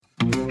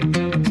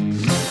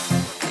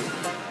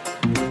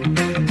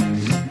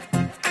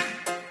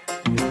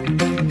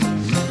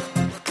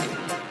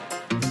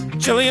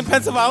Jillian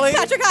Pensavalle.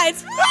 Patrick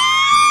Hines.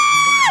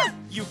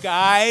 You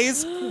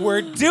guys,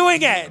 we're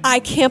doing it. I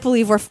can't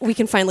believe we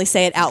can finally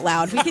say it out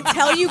loud. We can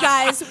tell you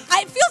guys.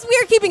 It feels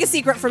weird keeping a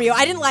secret from you.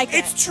 I didn't like it.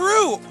 It's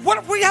true.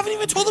 What? We haven't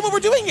even told them what we're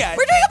doing yet.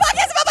 We're doing a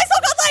podcast about my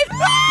so-called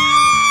life.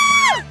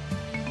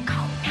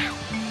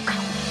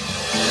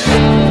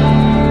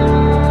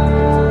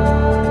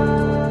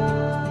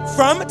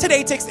 From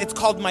Today Ticks, it's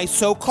called My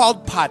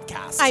So-Called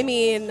Podcast. I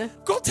mean...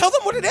 Go tell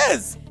them what it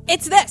is.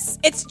 It's this.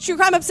 It's True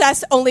Crime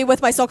Obsessed, only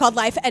with my so-called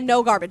life and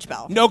no Garbage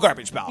Bell. No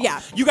Garbage Bell.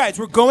 Yeah. You guys,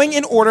 we're going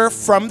in order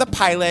from the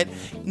pilot.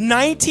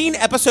 19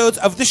 episodes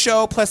of the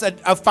show plus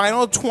a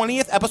final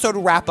 20th episode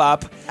wrap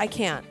up. I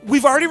can't.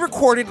 We've already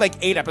recorded like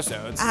 8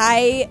 episodes.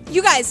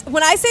 You guys,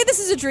 when I say this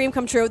is a dream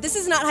come true, this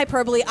is not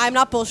hyperbole. I'm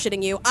not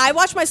bullshitting you. I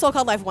watch my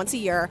so-called life once a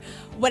year.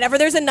 Whenever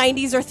there's a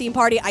 90s or theme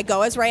party, I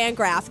go as Rayanne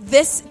Graff.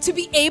 To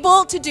be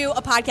able to do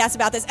a podcast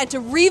about this and to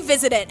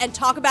revisit it and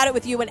talk about it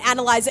with you and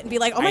analyze it and be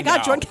like, oh my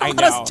God, Jordan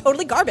Catalano's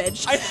totally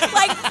garbage. It's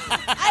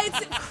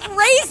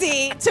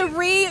crazy to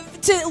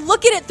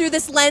look at it through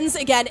this lens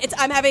again.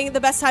 I'm having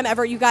the best time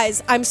ever. You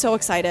guys, I'm so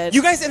excited.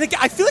 You guys, and again,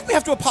 I feel like we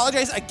have to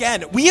apologize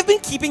again. We have been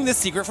keeping this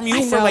secret from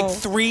you for like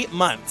 3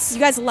 months. You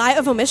guys, lie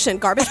of omission.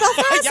 Garbage Bell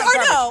for us? Yeah, or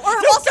garbage. no?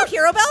 Or No, also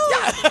Hero Bell?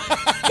 Yeah.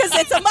 Because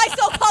it's a My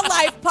So-Called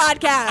Life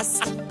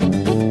podcast.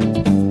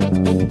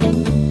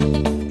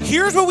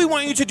 Here's what we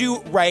want you to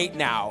do right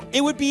now.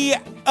 It would be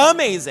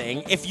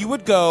amazing if you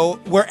would go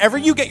wherever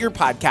you get your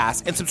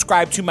podcast and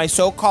subscribe to My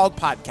So-Called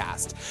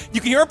Podcast. You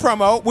can hear a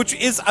promo, which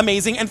is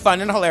amazing and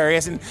fun and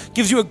hilarious and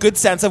gives you a good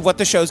sense of what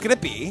the show's going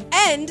to be.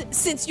 And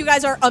since you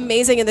guys are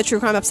amazing in the True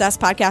Crime Obsessed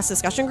podcast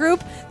discussion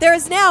group, there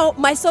is now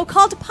My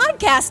So-Called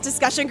Podcast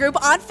discussion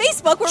group on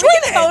Facebook where we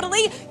can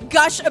totally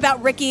gush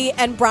about Ricky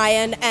and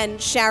Brian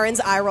and Sharon's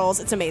eye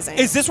rolls. It's amazing.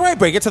 Is this where I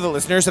break it to the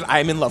listeners that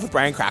I'm in love with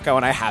Brian Krakow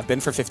and I have been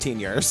for 15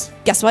 years?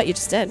 Guess what? You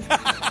just did.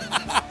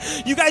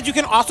 You guys, you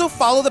can also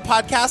follow the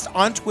podcast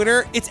on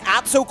Twitter. It's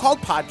at So-Called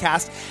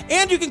Podcast.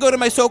 And you can go to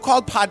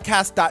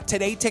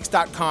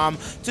mysocalledpodcast.todayticks.com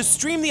to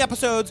stream the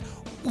episodes.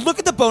 Look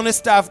at the bonus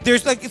stuff.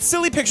 There's it's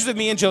silly pictures of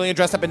me and Jillian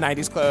dressed up in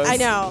 90s clothes. I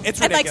know.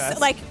 It's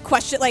ridiculous. And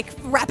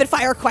rapid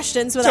fire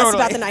questions with us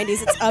about the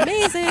 90s. It's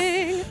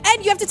amazing.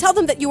 And you have to tell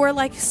them that you are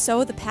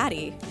so the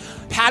Patty.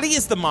 Patty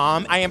is the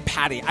mom. I am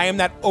Patty. I am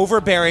that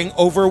overbearing,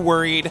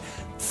 over-worried,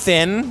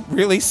 thin,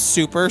 really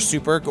super,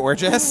 super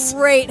gorgeous,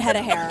 great head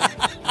of hair,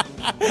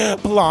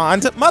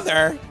 blonde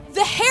mother.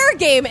 The hair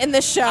game in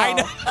this show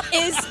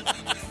is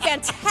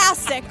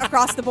fantastic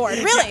across the board.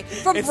 Really.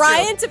 From It's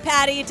Brian true. to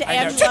Patty to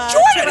Angela To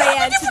Jordan. to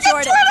Rayanne to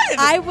Jordan. Jordan.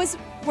 I was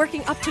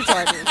working up to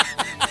Jordan.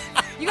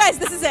 You guys,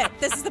 this is it.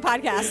 This is the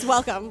podcast.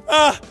 Welcome.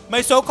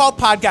 My So-Called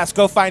Podcast.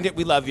 Go find it.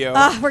 We love you.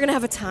 We're going to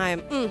have a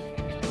time.